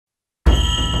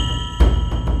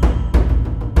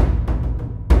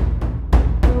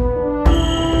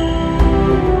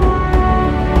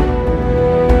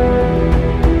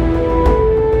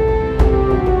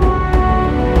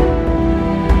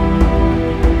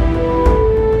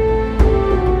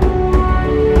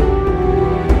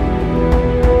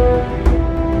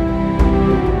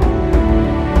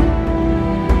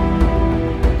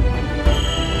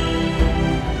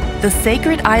the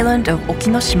sacred island of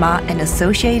Okinoshima and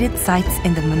associated sites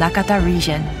in the Munakata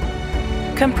region.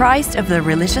 Comprised of the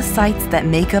religious sites that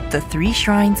make up the 3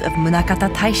 shrines of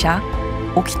Munakata Taisha,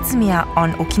 Nakatsu-miya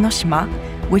on Okinoshima,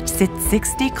 which sits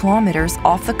 60 kilometers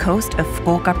off the coast of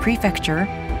Fukuoka Prefecture,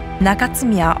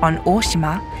 Nakatsu-miya on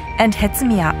Oshima, and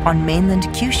Hetsumiya on mainland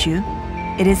Kyushu,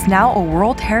 it is now a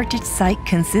World Heritage Site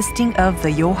consisting of the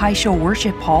Yohaisho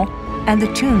Worship Hall and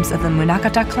the tombs of the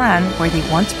Munakata clan where they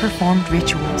once performed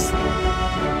rituals.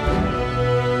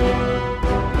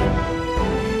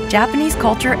 Japanese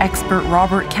culture expert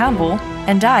Robert Campbell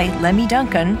and I, Lemi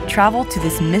Duncan, traveled to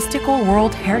this mystical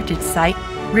World Heritage Site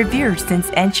revered since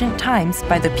ancient times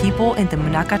by the people in the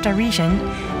Munakata region,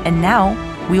 and now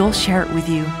we'll share it with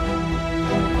you.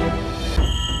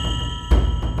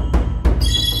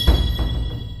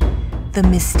 The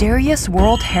mysterious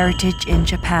World Heritage in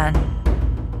Japan.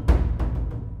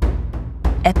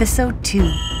 Episode 2,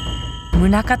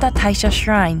 Munakata Taisha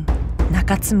Shrine,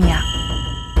 Nakatsu-miya.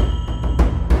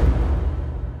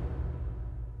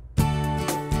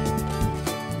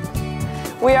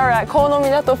 We are at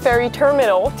Konominato Ferry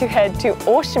Terminal to head to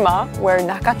Oshima, where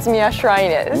Nakatsu-miya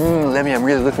Shrine is. Lemi, I'm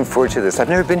really looking forward to this. I've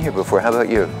never been here before. How about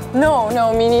you? No,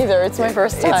 me neither. It's my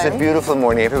first time. It's a beautiful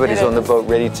morning. Everybody's on the boat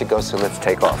ready to go, so let's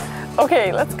take off.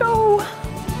 Okay, let's go.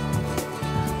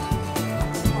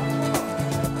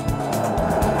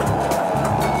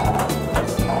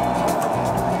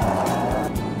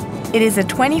 It is a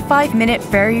 25-minute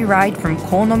ferry ride from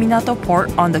Konominato Port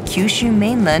on the Kyushu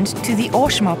mainland to the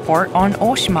Oshima Port on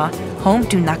Oshima, home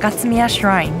to Nakatsu-miya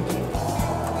Shrine.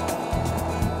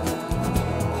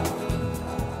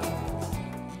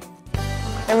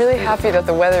 I'm really happy that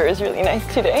the weather is really nice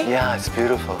today. Yeah, it's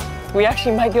beautiful. We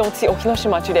actually might be able to see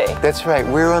Okinoshima today. That's right.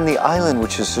 We're on the island,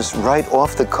 which is just right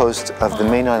off the coast of the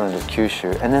main island of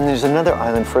Kyushu. And then there's another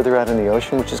island further out in the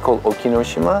ocean, which is called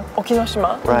Okinoshima.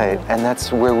 Okinoshima? Right. And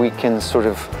that's where we can sort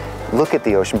of look at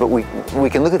the ocean, but we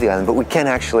can look at the island, but we can't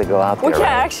actually go out there. We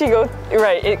can't actually go,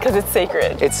 right, because it's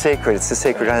sacred. It's sacred. It's a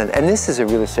sacred island. And this is a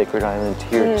really sacred island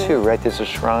here, too, right? There's a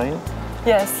shrine.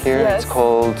 Yes, here. yes. It's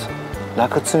called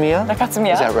Nakatsu-miya?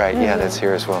 Nakatsu-miya. Is that right? Yeah, that's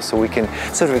here as well. So we can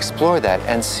sort of explore that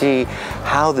and see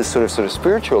how this sort of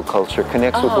spiritual culture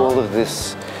connects with all of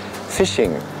this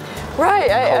fishing right,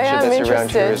 culture I am that's interested.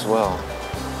 around here as well.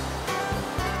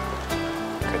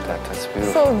 Look at that, that's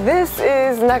beautiful. So this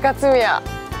is Nakatsu-miya.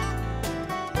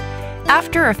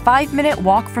 After a 5-minute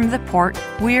walk from the port,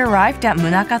 we arrived at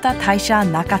Munakata Taisha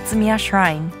Nakatsu-miya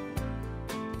Shrine.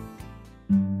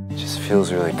 It just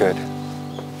feels really good.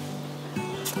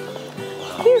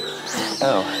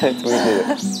 Oh, we did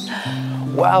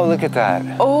it. Wow, look at that.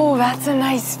 Oh, that's a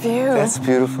nice view. That's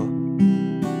beautiful.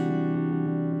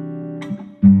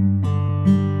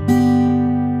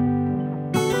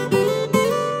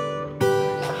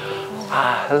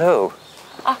 Ah, hello.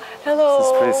 Hello. This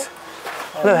is pretty...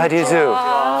 Hello, how do you do?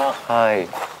 Hi.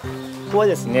 ここは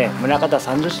ですね、宗像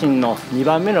三女神の2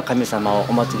番目の神様を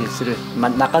お祭りする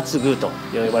中津宮と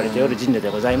呼ばれておる神社で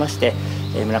ございまして、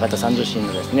宗像三女神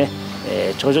のですね、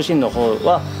長女神の方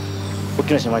は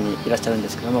沖ノ島にいらっしゃるんで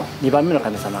すけども、2番目の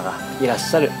神様がいらっ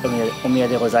しゃるお宮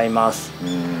でございます。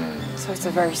So it's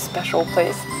a very special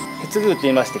place. 鉄宮とい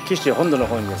いまして九州本土の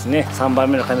方にですね3番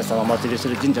目の神様をお祭りす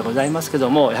る神社ございますけど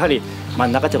も、やはり真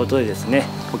ん中ということでですね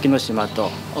沖ノ島と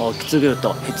鉄宮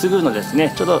と鉄宮のです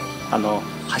ねちょうど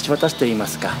橋渡しといいま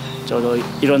すか、ちょうどい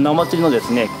ろんなお祭りので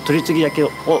すね取り次ぎ焼きを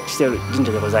している神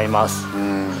社でございます。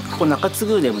ここ中津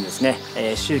宮でもですね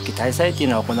秋季大祭という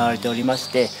のが行われておりま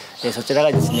して、そちら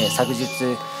がですね昨日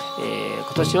今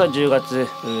年は10月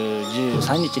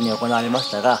13日に行われま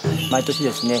したが、毎年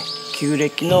ですね旧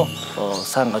暦の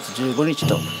3月15日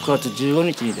と9月15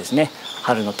日にですね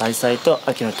春の大祭と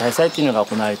秋の大祭というのが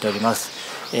行われております。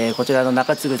こちらの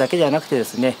中津宮だけではなくてで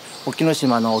すね沖ノ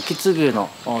島の沖津宮の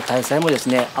大祭もです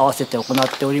ね合わせて行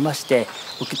っておりまして、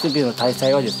沖津宮の大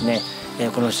祭はですね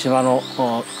この島の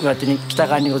岩手に北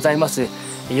側にございます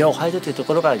ヨーハイドというと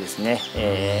ころからですね、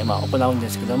行うんで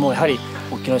すけども、やはり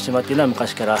沖ノ島というのは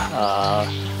昔から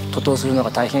徒党するの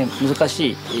が大変難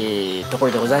しい、とこ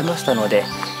ろでございましたので、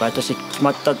毎年決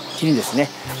まった日にですね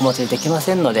お祭りできま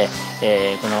せんので、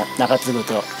この中津宮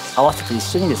と合わせて一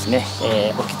緒にですね、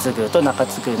沖津宮と中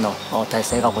津宮の大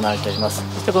祭が行われております。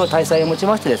そしてこの大祭をもち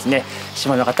ましてですね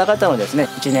島の方々のですね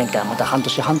1年間また半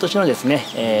年のですね、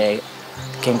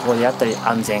健康であったり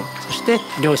安全、そして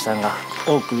漁師さんが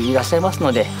多くいらっしゃいます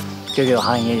ので、漁業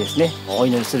繁栄ですねお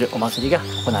祈りするお祭りが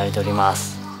行われておりま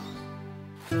す。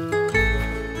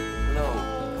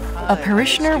A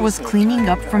parishioner was cleaning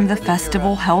up from the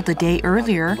festival held a day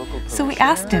earlier, so we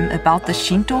asked him about the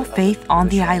Shinto faith on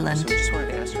the island.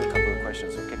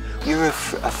 You're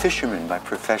a fisherman by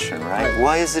profession, right?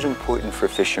 Why is it important for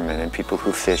fishermen and people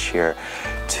who fish here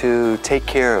to take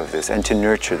care of this and to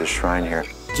nurture the shrine here?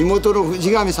 地元の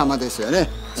氏神様ですよね。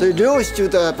そういう漁師中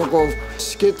とやっぱこう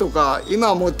しけとか今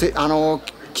はもう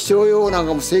気象予報なん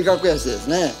かも正確やしです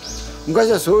ね。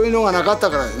昔はそういうのがなかった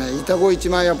からですね。イタコ一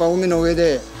枚やっぱ海の上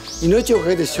で命をか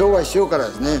けて商売しようから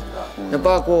ですね。やっ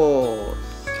ぱこう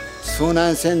遭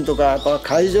難船とかやっぱ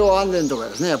海上安全とか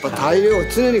ですね。やっぱ大量を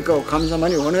常にこう神様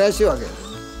にお願いしようわけです。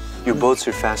Your boats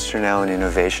are faster now, and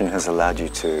innovation has allowed you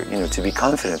to, to be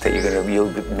confident that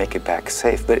you'll make it back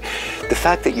safe. But the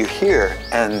fact that you're here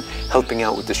and helping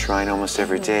out with the shrine almost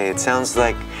every day, it sounds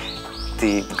like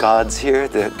the gods here,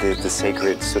 the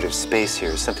sacred sort of space here,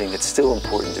 is something that's still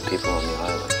important to people on the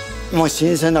island. もう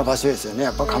神聖な場所ですよね。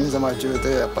やっぱ神様中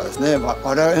でやっぱですね。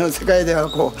我々の世界では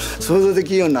こう想像で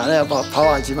きるようなね、やっぱパ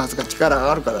ワー自慢か力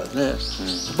があるからですね。や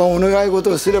っぱお願い事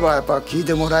をすればやっぱ聞い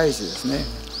てもらえるしです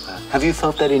ね。Have you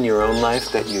felt that in your own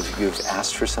life, that you've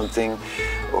asked for something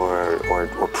or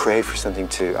prayed for something,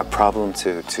 a problem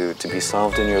to be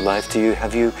solved in your life?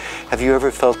 Have you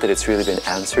ever felt that it's really been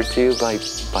answered to you by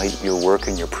your work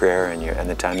and your prayer and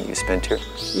the time that you spent here?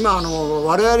 今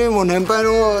我々も年配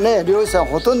のね漁師さん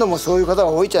ほとんどもそういう方が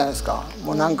多いじゃないですか。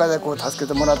もう何回でこう助け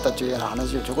てもらったっていうような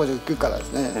話をちょこちょこ聞くからで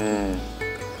すね。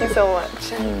Thank you so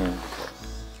much.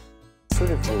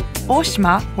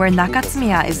 Oshima, where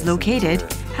Nakatsu-miya is located,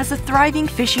 has a thriving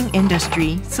fishing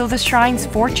industry, so the shrine's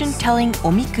fortune-telling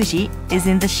omikuji is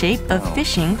in the shape of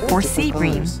fishing for sea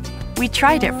bream. We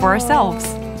tried it for ourselves.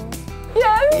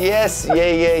 Yes. Yes,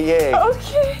 yay.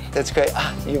 Okay. That's great.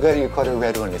 You caught a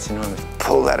red one. It's enormous.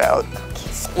 Pull that out.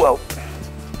 Whoa.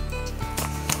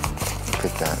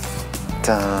 Put that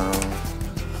down.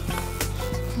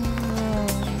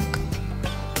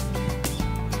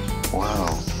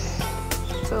 Wow.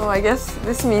 So I guess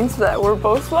this means that we're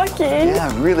both lucky.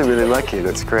 Yeah, really lucky.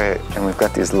 That's great. And we've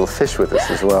got these little fish with us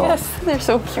as well. Yes, they're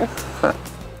so cute.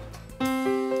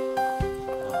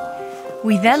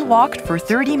 We then walked for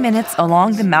 30 minutes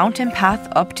along the mountain path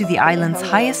up to the island's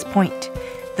highest point,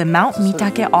 the Mount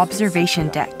Mitake observation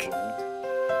deck.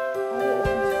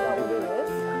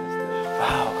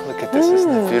 Wow, look at this.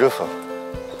 Isn't it beautiful?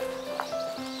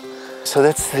 So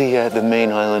that's the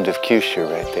main island of Kyushu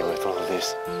right there with all of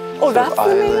these. Oh, that's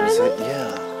the main island?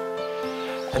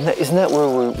 Yeah. And isn't that where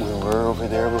we were over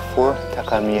there before?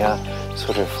 Takamiya,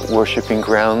 sort of worshipping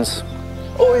grounds.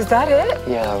 Oh, is that it?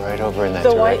 Yeah, right over in that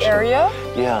direction. direction. The white area?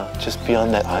 Yeah, just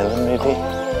beyond that island maybe.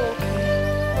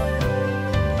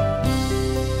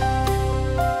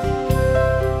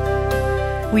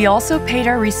 We also paid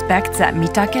our respects at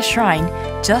Mitake Shrine,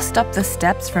 just up the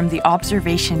steps from the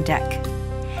observation deck.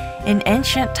 In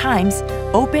ancient times,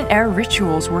 open-air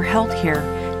rituals were held here,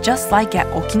 just like at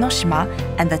Okinoshima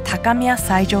and the Takamiya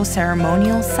Saijo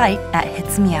ceremonial site at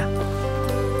Hitsumiya.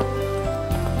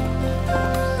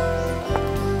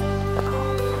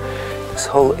 This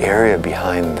whole area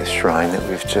behind the shrine that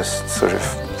we've just sort of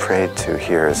prayed to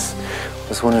here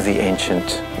was one of the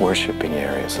ancient worshipping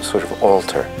areas, a sort of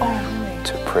altar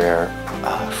to prayer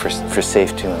for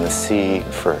safety on the sea,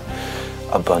 for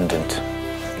abundant,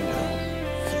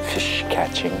 fish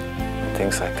catching, and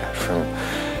things like that from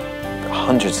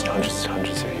hundreds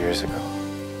of years ago.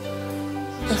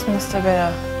 This must have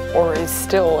been or is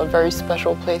still a very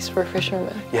special place for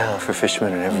fishermen. Yeah, for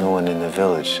fishermen and everyone in the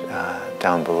village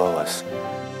down below us.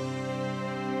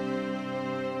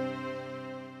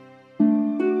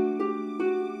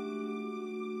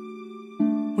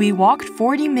 We walked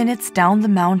 40 minutes down the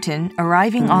mountain,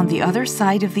 arriving on the other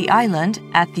side of the island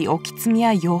at the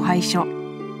Okitsumiya Yohaisho.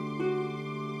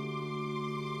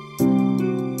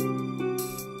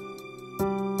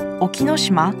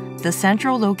 Okinoshima, the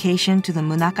central location to the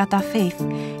Munakata faith,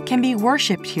 can be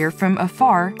worshipped here from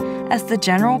afar, as the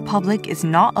general public is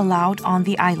not allowed on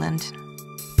the island.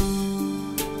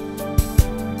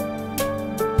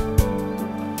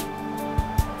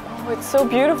 Oh, it's so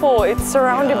beautiful. It's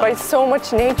surrounded by so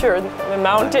much nature, the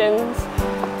mountains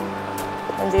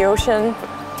and the ocean.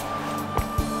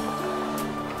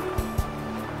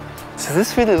 So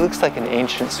this really looks like an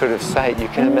ancient sort of site. You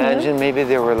can imagine maybe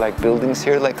there were like buildings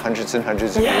here like hundreds and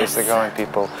hundreds of years ago and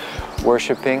people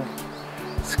worshiping.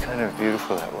 It's kind of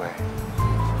beautiful that way.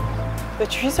 The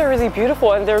trees are really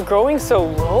beautiful and they're growing so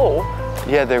low.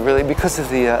 Yeah, they're really, because of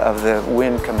the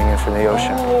wind coming in from the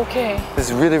ocean. Oh, okay.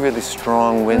 There's really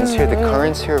strong winds here. The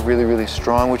currents here are really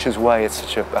strong, which is why it's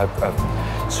such a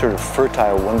sort of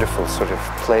fertile, wonderful sort of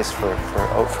place for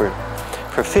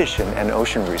fish and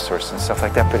ocean resources and stuff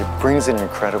like that. But it brings in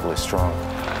incredibly strong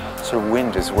sort of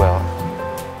wind as well.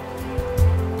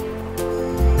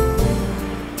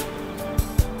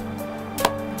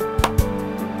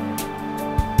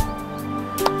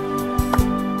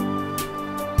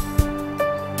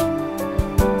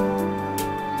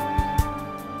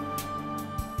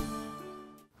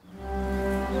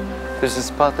 There's a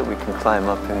spot that we can climb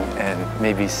up and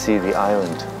maybe see the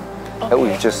island that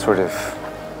we've just sort of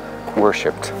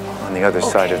worshipped on the other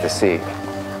side of the sea.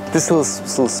 This little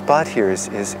spot here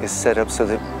is set up so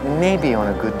that maybe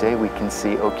on a good day we can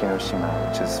see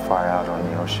Okinoshima, which is far out on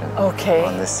the ocean,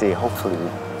 on the sea. Hopefully we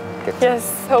get to.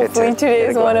 Yes, hopefully today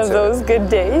is one of those good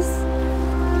days.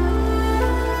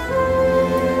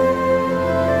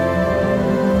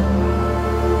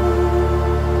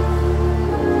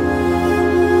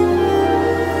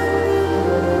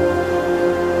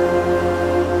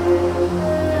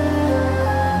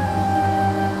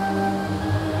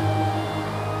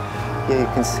 Yeah,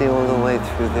 you can see all the way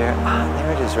through there. Ah,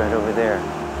 there it is right over there.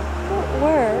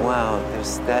 Where? Wow,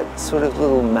 there's that sort of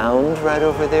little mound right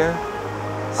over there,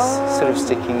 sort of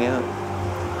sticking out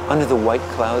under the white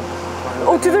cloud.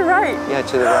 Oh, to the right? Yeah,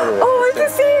 to the right of it. Oh, I can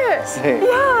see it!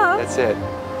 Yeah! That's it.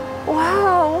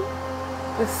 Wow!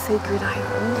 The sacred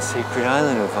island. The sacred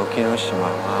island of Okinoshima.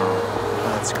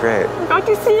 Wow, that's great. I got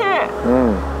to see it!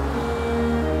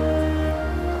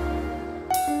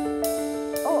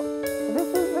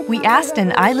 We asked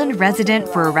an island resident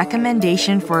for a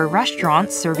recommendation for a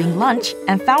restaurant serving lunch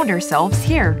and found ourselves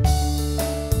here.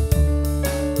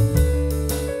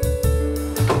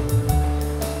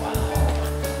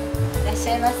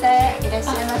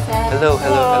 Hello,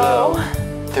 hello, hello.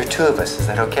 There are two of us, is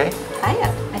that okay?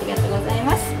 Thank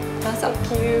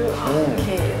you.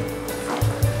 Okay.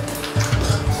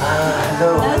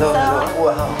 Hello, hello, hello.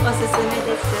 Wow. This is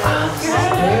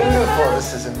beautiful.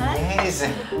 This is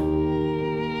amazing.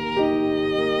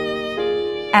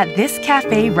 At this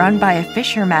cafe run by a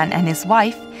fisherman and his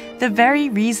wife, the very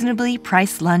reasonably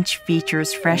priced lunch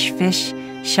features fresh fish,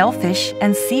 shellfish,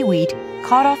 and seaweed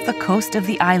caught off the coast of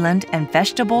the island and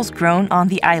vegetables grown on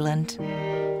the island.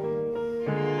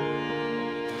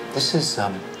 This is,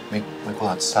 we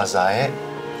call it sazae,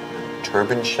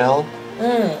 turban shell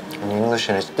in English.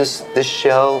 And it's this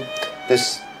shell,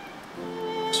 this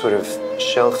sort of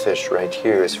shellfish right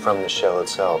here is from the shell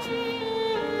itself.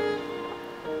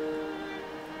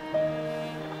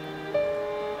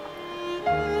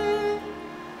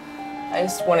 I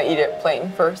just want to eat it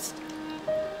plain first.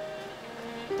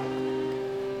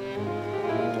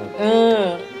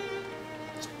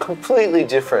 It's completely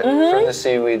different from the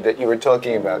seaweed that you were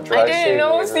talking about. Dry I didn't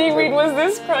know seaweed seaweed was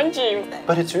this crunchy.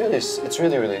 But it's really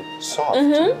soft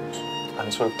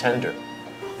and sort of tender.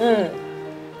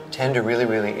 Tender, really,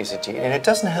 really easy to eat. And it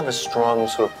doesn't have a strong,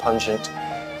 sort of pungent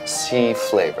sea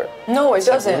flavor. No, it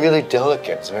doesn't. It's really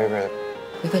delicate. It's very, very...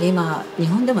 やっぱり今日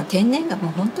本でも天然がも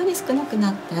う本当に少なくな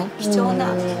って貴重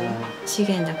な資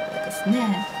源だからです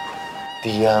ね。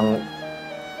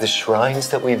The shrines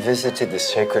that we visited, the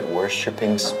sacred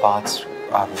worshipping spots,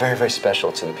 are very, very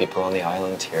special to the people on the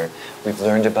island here. We've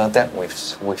learned about that. We've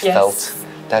felt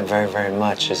that very, very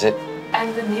much. Is it?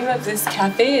 And the name of this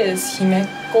cafe is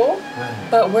Himekko.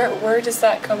 But where does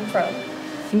that come from?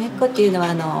 姫っ子っていうの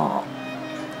は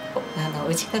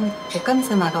お神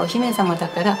様がお姫様だ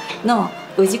からの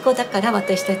氏子だから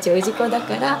私たちは氏子だ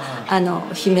から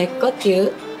姫っ子ってい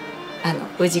う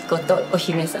氏子とお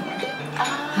姫様で、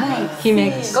はい、姫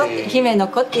っ子姫の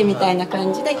子ってみたいな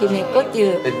感じで姫っ子ってい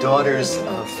う。The daughters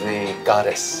of the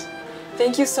goddess.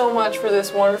 Thank you so much for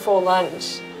this wonderful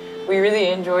lunch. We really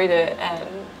enjoyed it, and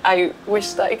I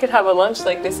wish that I could have a lunch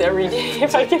like this every day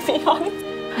if I could be honest.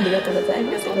 ありがとうござい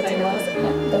ます。こちらこ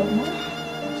そどうも。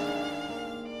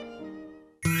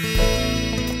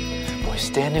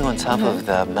Standing on top of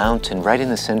the mountain, right in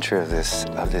the center of this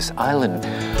island,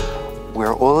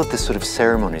 where all of the sort of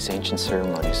ceremonies, ancient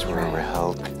ceremonies, were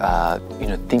held,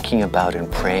 thinking about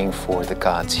and praying for the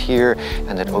gods here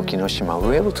and at Okinoshima, we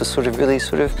were able to really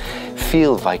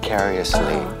feel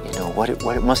vicariously, what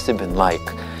it must have been like,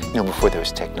 before there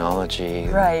was technology,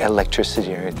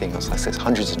 electricity, and everything else like this,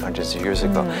 hundreds and hundreds of years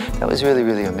ago. That was really,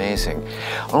 really amazing.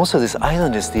 And also, this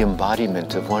island is the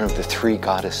embodiment of one of the three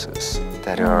goddesses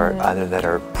that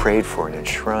are prayed for and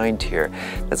enshrined here,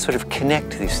 that sort of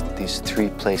connect these three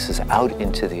places out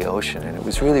into the ocean. And it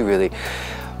was really, really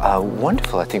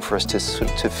wonderful, I think, for us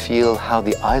to feel how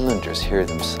the islanders here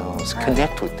themselves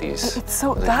connect with these. It's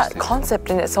so that concept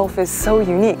in itself is so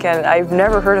unique, and I've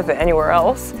never heard of it anywhere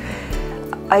else.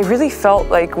 I really felt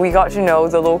like we got to know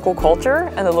the local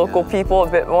culture and the local people a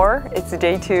bit more. It's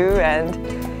day two, and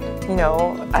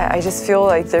I just feel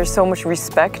like there's so much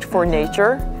respect for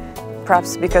nature,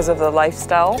 perhaps because of the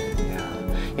lifestyle.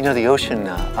 Yeah, the ocean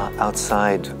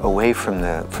outside, away from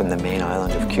the main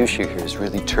island of Kyushu here is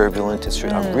really turbulent. It's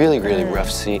a really, really rough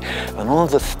sea, and all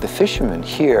of the fishermen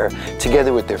here,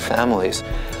 together with their families,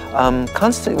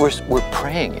 constantly we're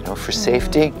praying, for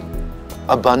safety.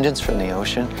 abundance from the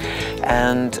ocean.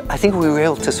 And I think we were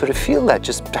able to sort of feel that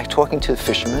just by talking to the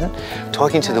fishermen,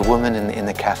 talking to the woman in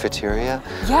the cafeteria.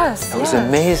 Yes, It was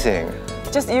amazing.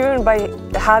 Just even by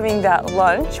having that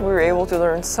lunch, we were able to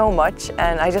learn so much,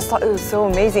 and I just thought it was so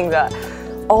amazing that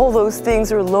all those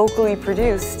things were locally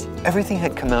produced. Everything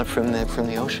had come out from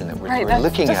the ocean that we're That's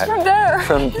looking just at. from there.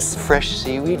 From fresh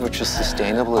seaweed, which is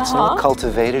sustainable. It's not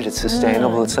cultivated, it's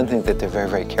sustainable. It's something that they're very,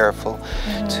 very careful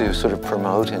to sort of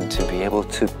promote and to be able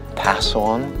to pass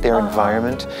on their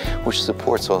environment, which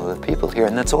supports all of the people here.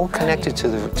 And that's all connected to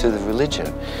the religion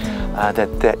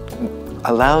that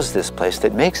allows this place,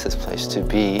 that makes this place to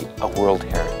be a World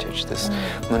Heritage. This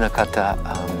Munakata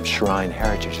Shrine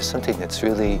Heritage is something that's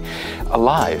really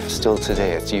alive still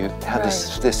today. You have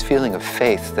this feeling of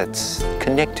faith that's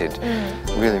connected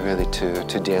really, really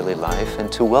to daily life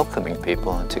and to welcoming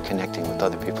people and to connecting with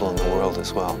other people in the world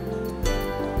as well.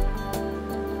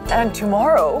 And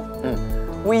tomorrow,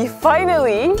 we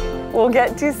finally will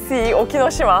get to see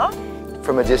Okinoshima.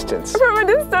 From a distance. From a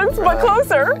distance, but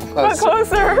closer. But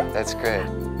closer. That's great.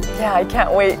 Yeah, I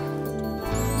can't wait.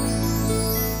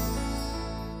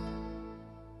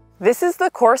 This is the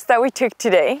course that we took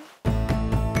today.